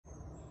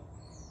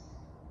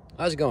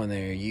How's it going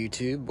there,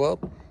 YouTube? Well,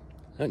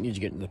 I don't need to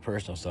get into the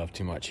personal stuff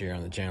too much here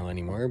on the channel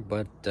anymore,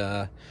 but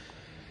a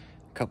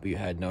couple of you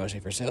had noticed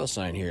a for sale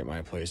sign here at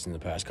my place in the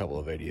past couple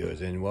of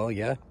videos, and well,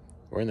 yeah,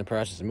 we're in the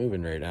process of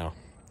moving right now.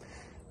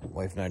 My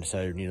wife and I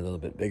decided we need a little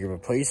bit bigger of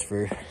a place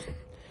for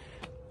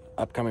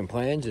upcoming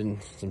plans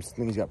and some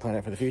things got planned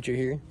out for the future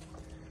here.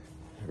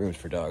 Rooms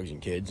for dogs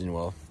and kids, and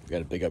well, we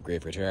got a big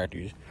upgrade for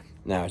tractors.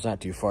 Now, it's not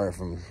too far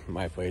from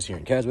my place here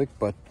in Keswick,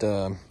 but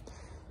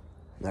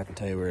I'm not gonna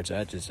tell you where it's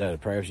at, just out of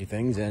privacy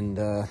things, and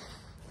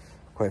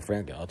quite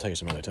frankly, I'll tell you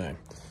some other time.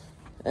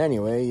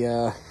 Anyway,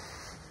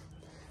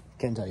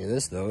 can't tell you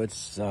this though,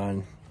 it's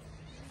on,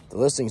 the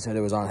listing said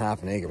it was on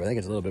half an acre, but I think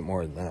it's a little bit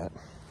more than that.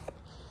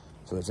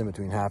 So it's in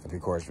between half and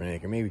 3/4 of an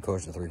acre, maybe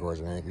closer to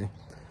 3/4 of an acre.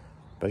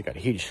 But it got a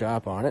heated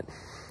shop on it,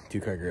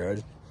 2-car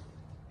garage,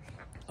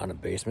 on a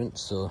basement,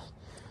 so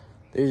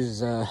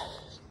there's,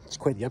 it's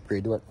quite the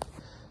upgrade to what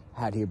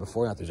I had here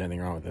before. Not that there's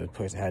anything wrong with the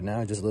place I had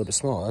now, just a little bit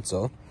small, that's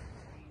all.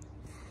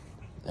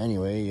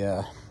 Anyway,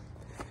 you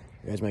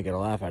guys might get a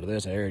laugh out of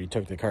this. I already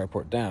took the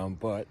carport down,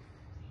 but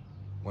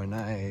when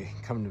I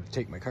come to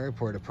take my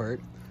carport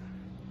apart,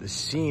 the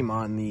seam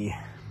on the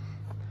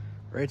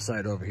right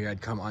side over here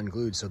had come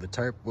unglued, so the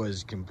tarp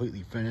was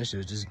completely finished. It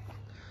was just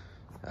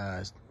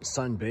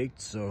sun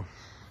baked, so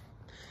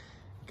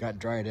it got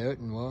dried out,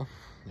 and well,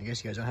 I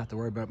guess you guys don't have to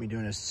worry about me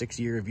doing a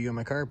 6-year review on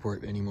my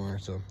carport anymore.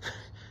 So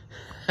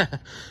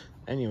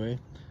anyway,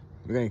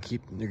 we're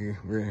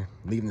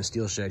leaving the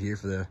steel shed here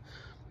for the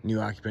new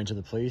occupants of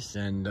the place,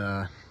 and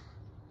got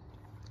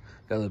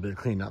a little bit of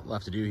cleanup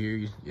left to do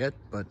here yet,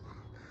 but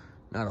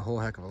not a whole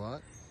heck of a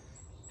lot.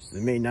 So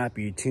there may not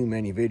be too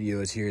many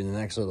videos here in the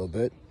next little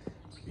bit.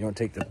 You don't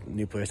take the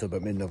new place till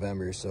about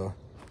mid-November, so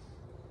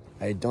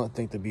I don't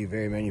think there'll be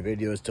very many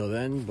videos till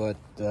then, but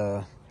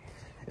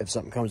if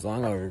something comes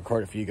along, I'll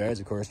record it for you guys.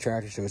 Of course,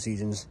 tractor show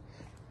season's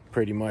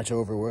pretty much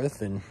over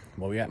with, and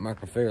well, we had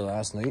Market Fair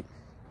last night,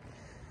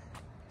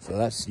 so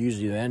that's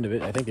usually the end of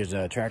it. I think there's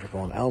a tractor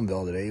pull in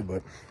Elmville today,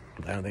 but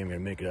I don't think I'm gonna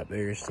make it up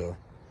there. So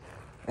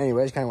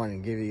anyway, I just kind of wanted to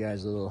give you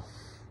guys a little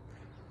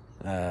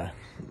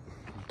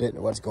bit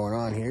of what's going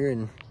on here,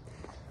 and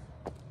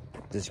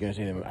just gonna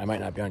say that I might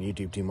not be on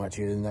YouTube too much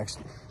here in the next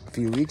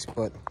few weeks,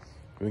 but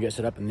when we get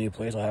set up in the new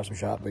place, I'll have some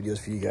shop videos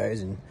for you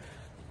guys, and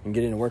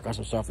get in and work on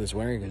some stuff this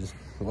winter, because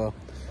well,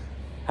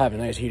 having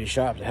a nice heated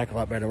shop is a heck of a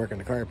lot better than working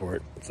the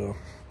carport. So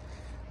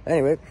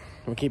anyway,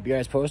 we'll keep you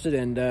guys posted,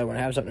 and when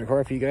I have something to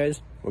record for you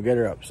guys, we'll get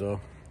her up.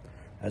 So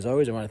as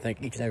always, I want to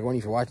thank each and every one of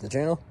you for watching the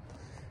channel.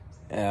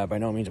 By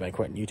no means am I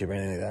quitting YouTube or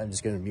anything like that. I'm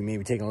just going to be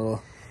maybe taking a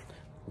little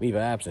leave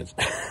of absence.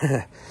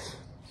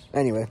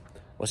 Anyway,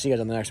 we'll see you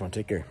guys on the next one.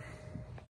 Take care.